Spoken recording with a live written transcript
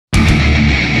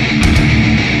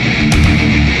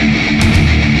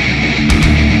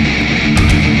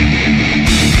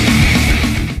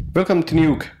Welcome to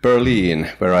Nuke, Berlin,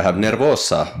 where I have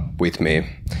Nervosa with me.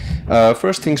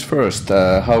 First things first,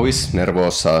 how is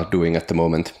Nervosa doing at the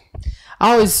moment?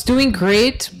 Oh, it's doing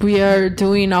great. We are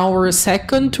doing our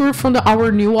second tour from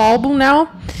our new album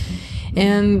now.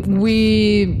 And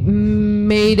we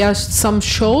made some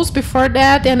shows before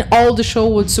that, and all the show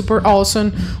was super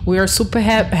awesome. We are super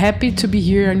happy to be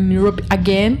here in Europe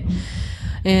again.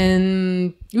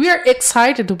 And we are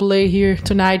excited to play here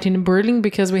tonight in Berlin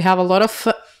because we have a lot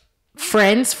of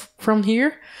friends from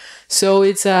here. So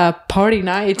it's a party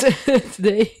night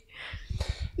today.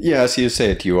 Yeah, as you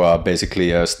said, you are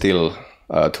basically still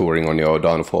touring on your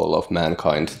Downfall of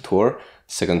Mankind tour.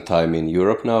 Second time in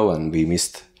Europe now, and we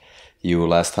missed you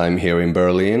last time here in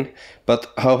Berlin.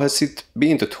 But how has it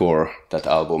been to tour that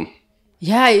album?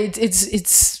 Yeah,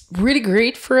 it's really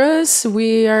great for us.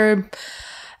 We are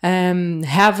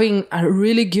having a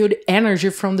really good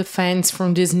energy from the fans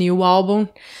from this new album.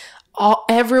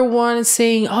 Everyone is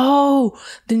saying, oh,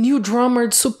 the new drummer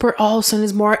is super awesome,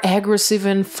 is more aggressive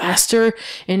and faster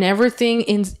and everything.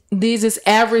 And this is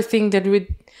everything that we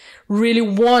really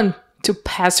want to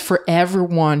pass for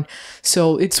everyone.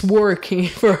 So it's working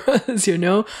for us, you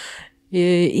know.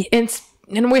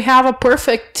 And we have a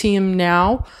perfect team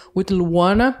now with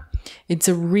Luana. It's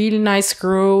a really nice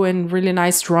girl and really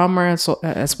nice drummer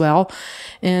as well.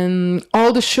 And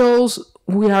all the shows,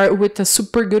 we are with a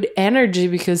super good energy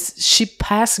because she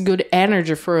passed good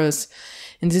energy for us.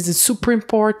 And this is super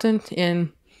important.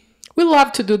 And we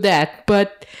love to do that.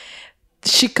 But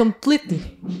she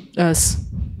completed us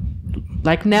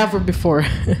like never before.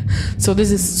 So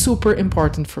this is super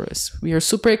important for us. We are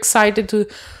super excited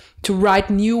to write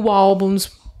new albums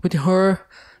with her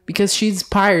because she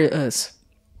inspired us.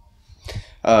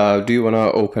 Do you want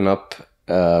to open up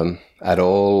at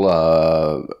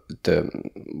all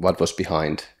what was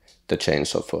behind the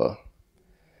change of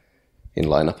in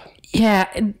lineup? Yeah,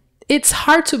 it's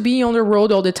hard to be on the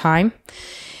road all the time.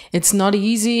 It's not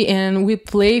easy, and we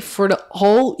play for the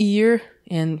whole year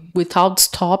and without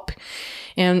stop.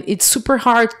 And it's super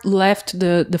hard left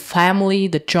the family,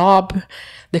 the job,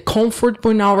 the comfort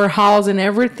in our house and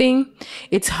everything.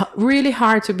 It's really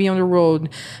hard to be on the road.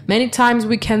 Many times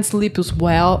we can't sleep as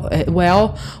well.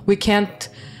 We can't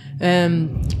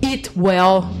eat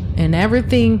well and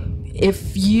everything.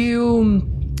 If you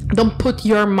don't put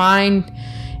your mind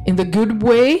in the good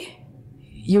way,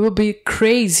 you will be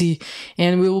crazy,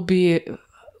 and we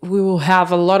will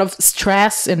have a lot of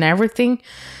stress and everything.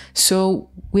 So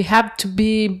we have to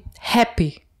be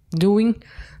happy doing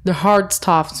the hard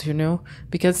stuff, you know,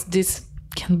 because this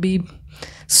can be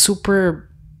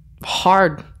super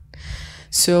hard.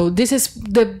 So this is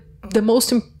the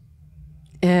most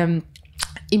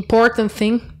important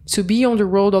thing, to be on the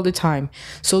road all the time.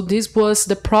 So this was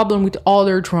the problem with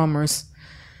other drummers.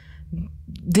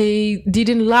 They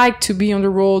didn't like to be on the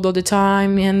road all the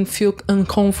time and feel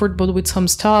uncomfortable with some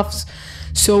stuff.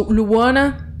 So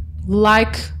Luana,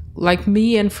 like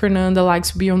me and Fernanda,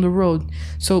 likes to be on the road.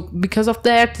 So because of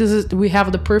that, we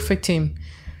have the perfect team.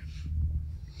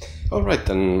 All right,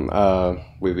 then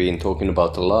we've been talking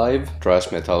about the live. Thrash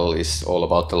metal is all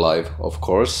about the live, of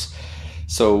course.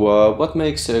 So what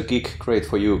makes a gig great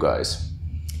for you guys?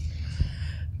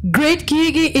 Great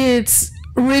gig, it's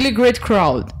really great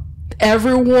crowd.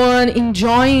 Everyone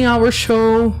enjoying our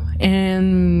show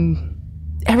and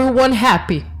everyone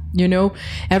happy, you know,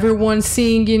 everyone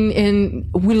singing, and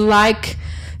we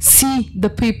see the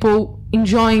people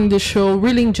enjoying the show,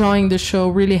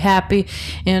 really happy,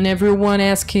 and everyone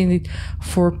asking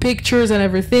for pictures and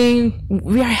everything.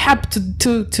 We are happy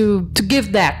to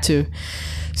give that to.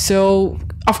 So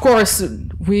of course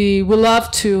we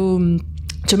love to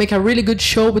make a really good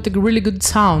show with a really good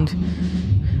sound.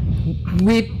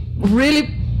 We really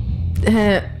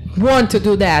want to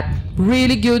do that.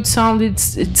 Really good sound,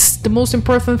 it's the most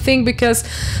important thing, because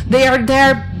they are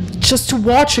there just to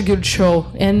watch a good show,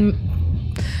 and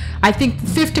I think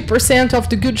 50% of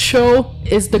the good show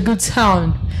is the good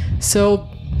sound. So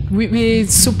we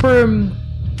super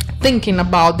thinking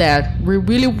about that. We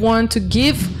really want to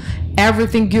give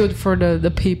everything good for the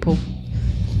people.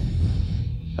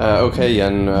 Okay,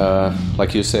 and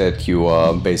like you said, you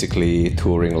are basically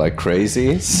touring like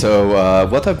crazy. So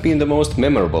what have been the most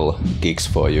memorable gigs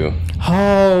for you?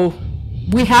 Oh,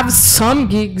 we have some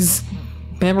gigs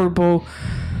memorable.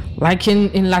 Like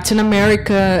in Latin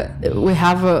America, we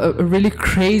have a really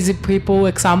crazy people.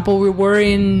 Example, we were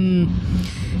in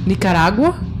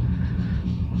Nicaragua,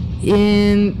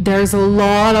 and there's a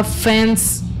lot of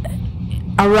fans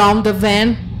around the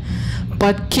van.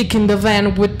 but kicking the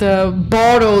van with the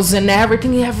bottles and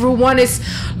everything. Everyone is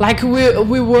like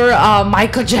we were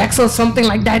Michael Jackson, something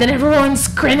like that, and everyone's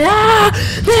screaming,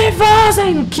 Nervosa,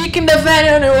 and kicking the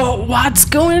van, and what's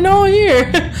going on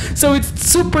here? So it's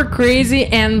super crazy,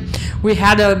 and we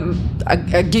had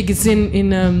a gigs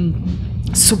in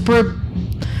super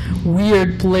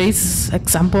weird place.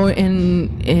 Example,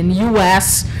 in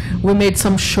US, we made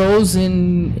some shows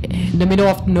in the middle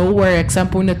of nowhere.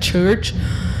 Example, in a church.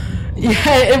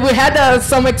 Yeah, we had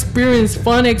some experience,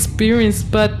 fun experience,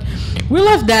 but we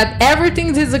love that.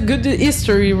 Everything is a good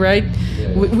history, right?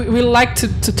 Yeah. We like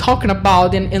to talking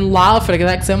about and laugh, like an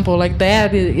example like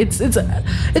that.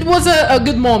 It was a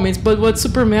good moment, but was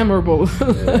super memorable.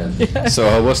 Yeah. Yeah. So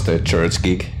how was the church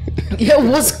gig? Yeah, it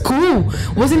was cool.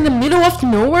 It was in the middle of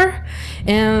nowhere,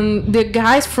 and the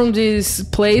guys from this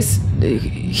place,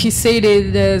 he said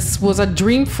this was a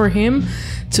dream for him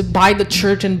to buy the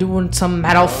church and do some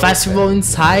metal festival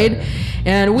inside.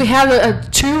 And we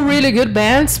had two really good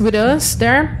bands with us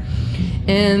there,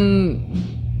 and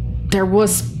there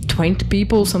was 20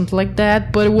 people, something like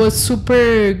that, but it was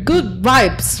super good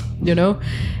vibes, you know.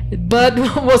 But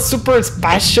it was super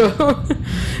special.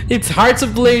 It's hard to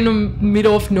play in the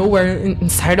middle of nowhere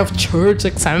inside of church,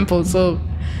 example, so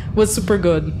it was super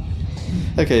good.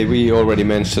 Okay, we already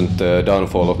mentioned the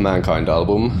Downfall of Mankind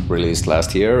album released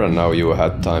last year, and now you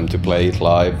had time to play it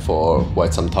live for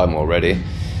quite some time already.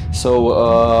 So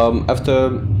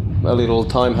after a little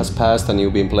time has passed and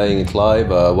you've been playing it live,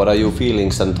 what are your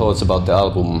feelings and thoughts about the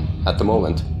album at the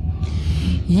moment?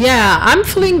 Yeah, I'm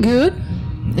feeling good,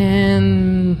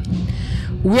 and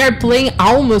we are playing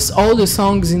almost all the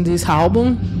songs in this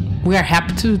album. We are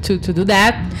happy to do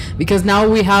that, because now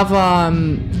we have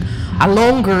a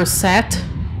longer set,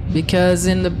 because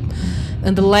in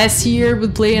the last year we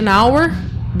play an hour,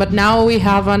 but now we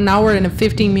have an hour and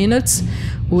 15 minutes.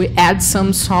 We add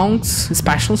some songs,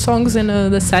 special songs in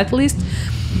the set list.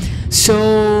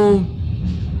 So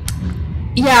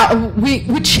yeah,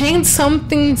 we changed some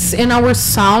things in our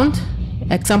sound.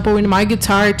 Example, in my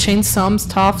guitar, I changed some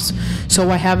stuff, so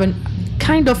I have a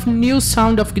kind of new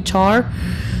sound of guitar,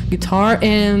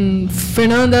 and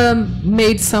Fernanda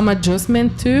made some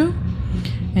adjustment too.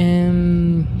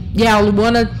 And yeah, we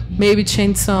wanna maybe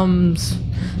change some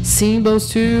symbols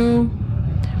too.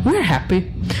 We're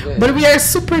happy, but we are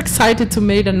super excited to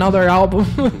make another album.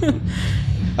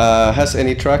 Has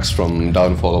any tracks from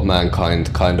Downfall of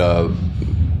Mankind kind of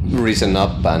risen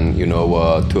up and, you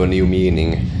know, to a new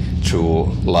meaning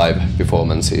through live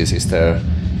performances? Is there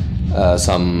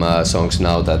some songs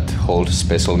now that hold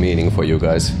special meaning for you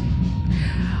guys?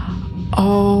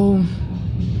 Oh,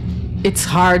 it's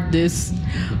hard this,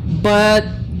 but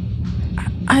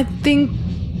I think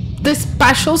the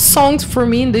special songs for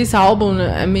me in this album,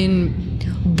 I mean,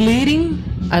 Bleeding,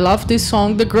 I love this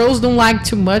song. The girls don't like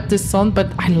too much this song,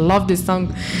 but I love this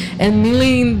song. And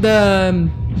mainly the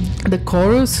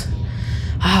chorus,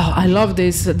 oh, I love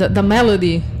this, the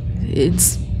melody,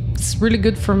 it's really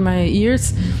good for my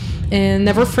ears. And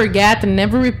Never Forget and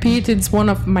Never Repeat, it's one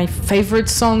of my favorite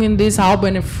songs in this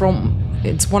album, and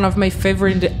it's one of my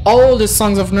favorite in all the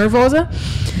songs of Nervosa.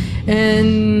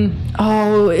 And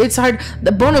oh, it's hard.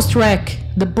 The bonus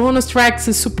tracks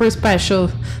is super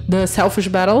special. The Selfish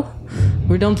Battle,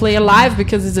 we don't play it live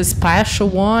because it's a special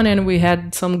one, and we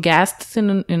had some guests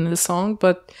in the song.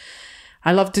 But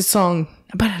I love this song.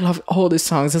 But I love all the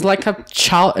songs. It's like a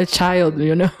child,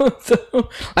 you know, so,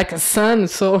 like a son.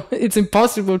 So it's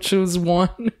impossible to choose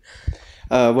one.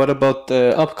 What about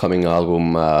the upcoming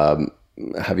album?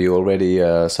 Have you already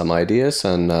some ideas,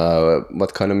 and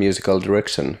what kind of musical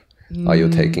direction are you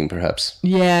taking, perhaps?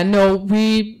 Yeah, no,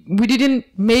 we didn't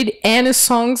made any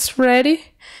songs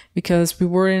ready because we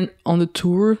weren't on the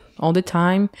tour all the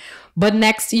time. But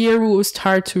next year we will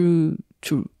start to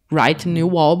write a new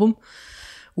album.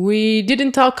 We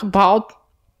didn't talk about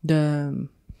the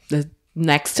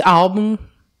next album,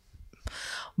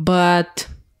 but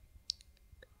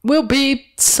will be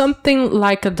something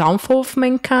like a Downfall of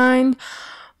Mankind,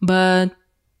 but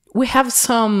we have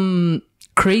some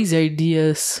crazy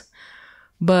ideas.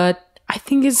 But I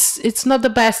think it's not the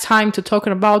best time to talk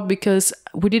about, because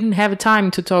we didn't have time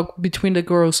to talk between the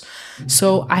girls.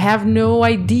 So I have no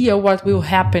idea what will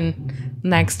happen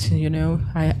next, you know.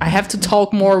 I have to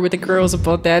talk more with the girls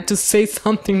about that to say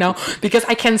something now, because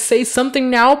I can say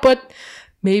something now, but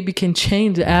maybe can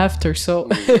change after, so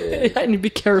I need to be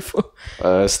careful.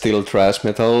 Still thrash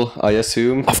metal, I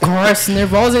assume? Of course,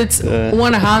 Nervosa, it's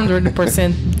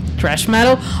 100% thrash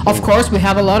metal. Of course, we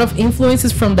have a lot of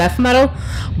influences from death metal,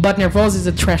 but Nervosa is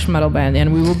a thrash metal band,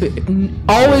 and we will be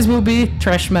always will be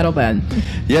thrash metal band.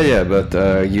 Yeah, but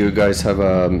you guys have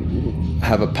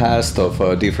a past of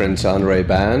different genre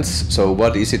bands. So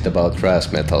what is it about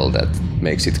thrash metal that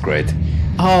makes it great?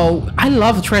 Oh, I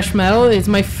love thrash metal. It's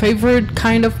my favorite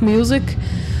kind of music,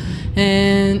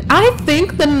 and I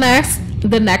think the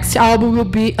next album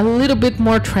will be a little bit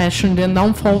more thrash than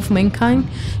Downfall of Mankind,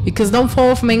 because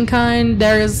Downfall of Mankind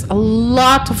there is a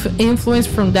lot of influence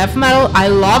from death metal. I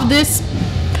love this,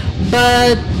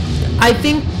 but I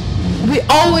think we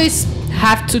always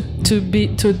have to do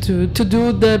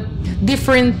the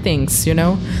different things, you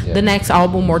know. Yeah. The next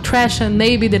album more trash, and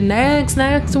maybe the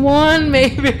next one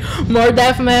maybe more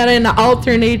death metal and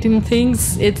alternating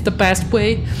things. It's the best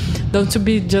way, don't to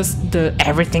be just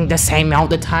everything the same all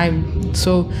the time.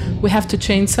 So we have to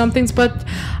change some things, but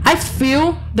I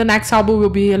feel the next album will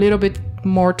be a little bit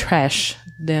more trash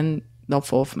than The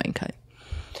Fall of Mankind.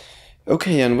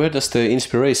 Okay, and where does the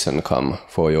inspiration come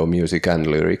for your music and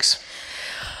lyrics?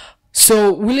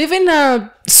 So we live in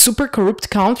a super corrupt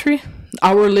country.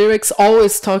 Our lyrics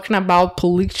always talking about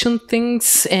pollution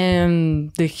things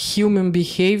and the human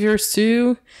behaviors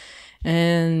too.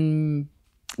 And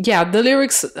yeah, the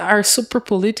lyrics are super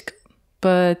political,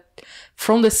 but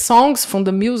from the songs, from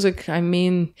the music, I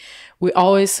mean, we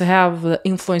always have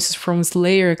influences from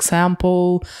Slayer,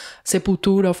 example,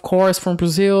 Sepultura, of course, from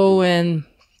Brazil, and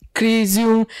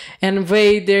Crisium, and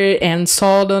Vader, and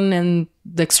Sodom, and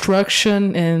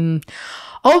Destruction, and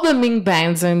all the main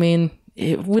bands. I mean,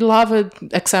 we love it.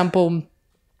 Example,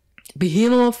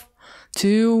 Behemoth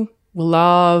too. We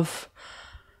love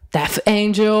Death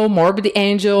Angel, Morbid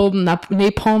Angel,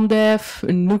 Napalm Death,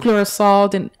 Nuclear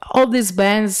Assault, and all these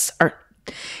bands are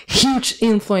huge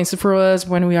influence for us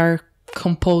when we are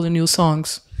composing new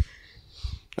songs.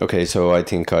 Okay, so I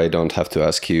think I don't have to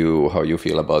ask you how you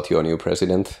feel about your new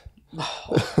president.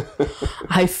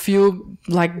 I feel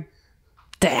like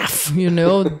death, you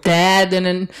know, dead, and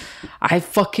then I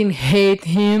fucking hate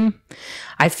him.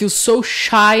 I feel so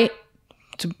shy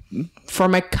for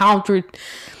my country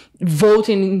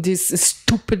voting this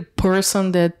stupid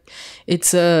person that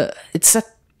it's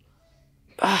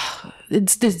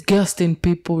disgusting,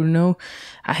 people, you know.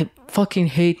 I fucking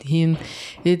hate him.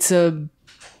 It's a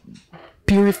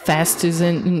pure fascist,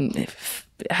 and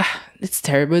it's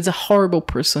terrible. It's a horrible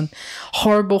person.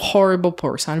 Horrible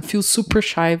person. I feel super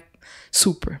shy.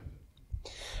 Super.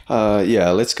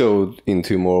 Yeah, let's go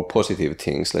into more positive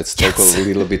things. Let's talk a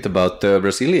little bit about the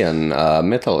Brazilian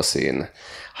metal scene.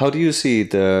 How do you see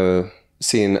the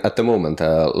scene at the moment?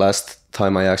 Last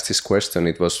time I asked this question,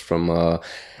 it was from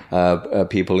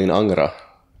people in Angra.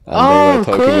 And they were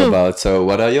talking cool. about, so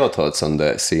what are your thoughts on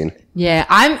the scene? Yeah,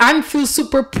 I feel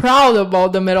super proud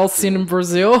about the metal scene in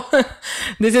Brazil.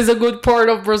 This is a good part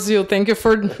of Brazil. Thank you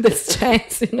for this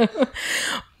chance, you know.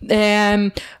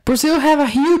 And Brazil have a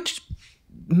huge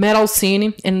metal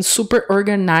scene and super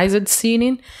organized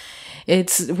scene.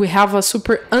 We have a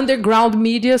super underground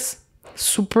medias,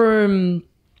 super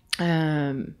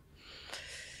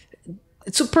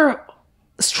super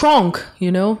strong,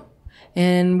 you know.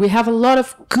 And we have a lot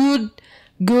of good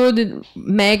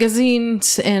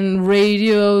magazines and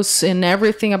radios and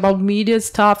everything about media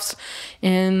stuffs,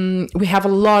 and we have a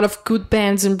lot of good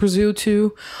bands in Brazil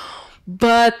too.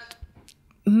 But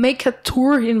make a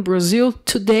tour in Brazil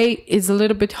today is a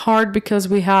little bit hard because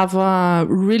we have a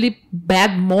really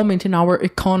bad moment in our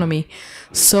economy.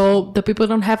 So the people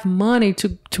don't have money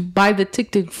to buy the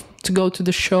ticket to go to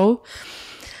the show.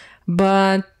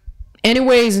 But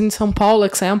anyways, in São Paulo,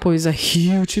 example, is a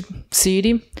huge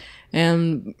city.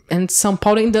 And São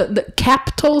Paulo, in the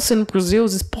capitals in Brazil,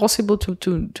 is possible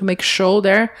to make show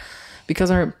there because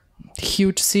are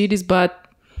huge cities, but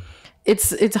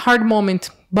it's a hard moment.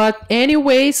 But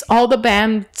anyways, all the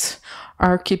bands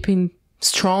are keeping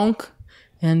strong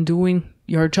and doing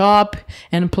your job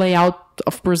and play out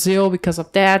of Brazil because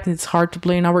of that. It's hard to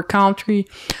play in our country,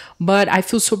 but I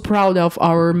feel so proud of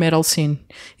our metal scene.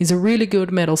 It's a really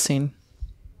good metal scene.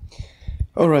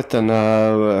 All right, then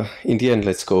in the end,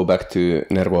 let's go back to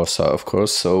Nervosa, of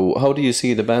course. So how do you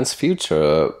see the band's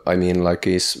future? I mean, like,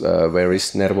 where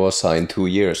is Nervosa in 2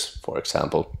 years, for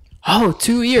example? Oh,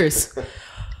 2 years.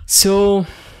 So,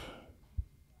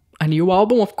 a new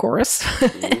album, of course.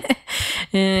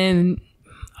 And,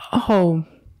 I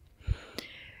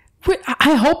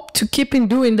hope to keep in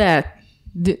doing that.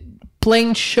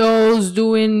 Playing shows,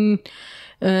 doing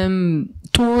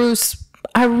tours.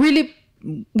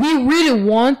 We really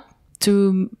want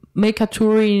to make a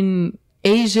tour in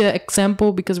Asia,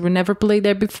 example, because we never played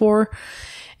there before,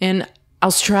 and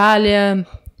Australia,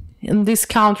 and these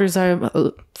countries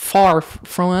are far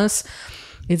from us.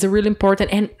 It's really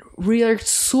important, and we are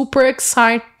super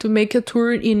excited to make a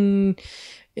tour in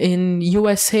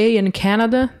USA and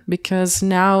Canada, because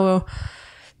now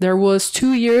there was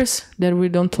 2 years that we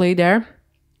don't play there.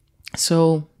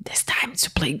 So this time to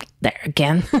play there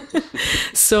again.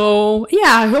 So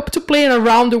yeah, I hope to play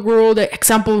around the world.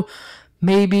 Example,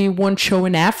 maybe one show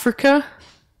in Africa.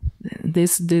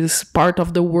 This part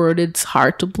of the world, it's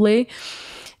hard to play.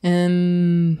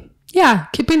 And yeah,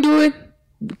 keeping doing,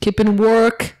 keeping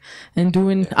work and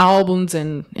doing albums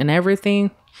and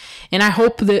everything. And I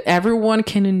hope that everyone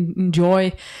can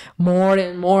enjoy more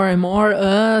and more and more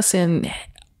us, and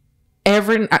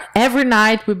every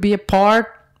night will be a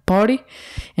party,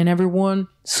 and everyone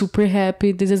super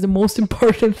happy. This is the most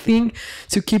important thing,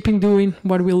 to keeping doing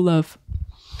what we love.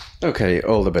 Okay,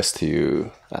 all the best to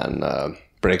you, and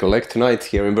break a leg tonight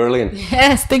here in Berlin.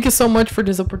 Yes, thank you so much for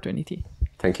this opportunity.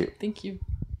 Thank you. Thank you.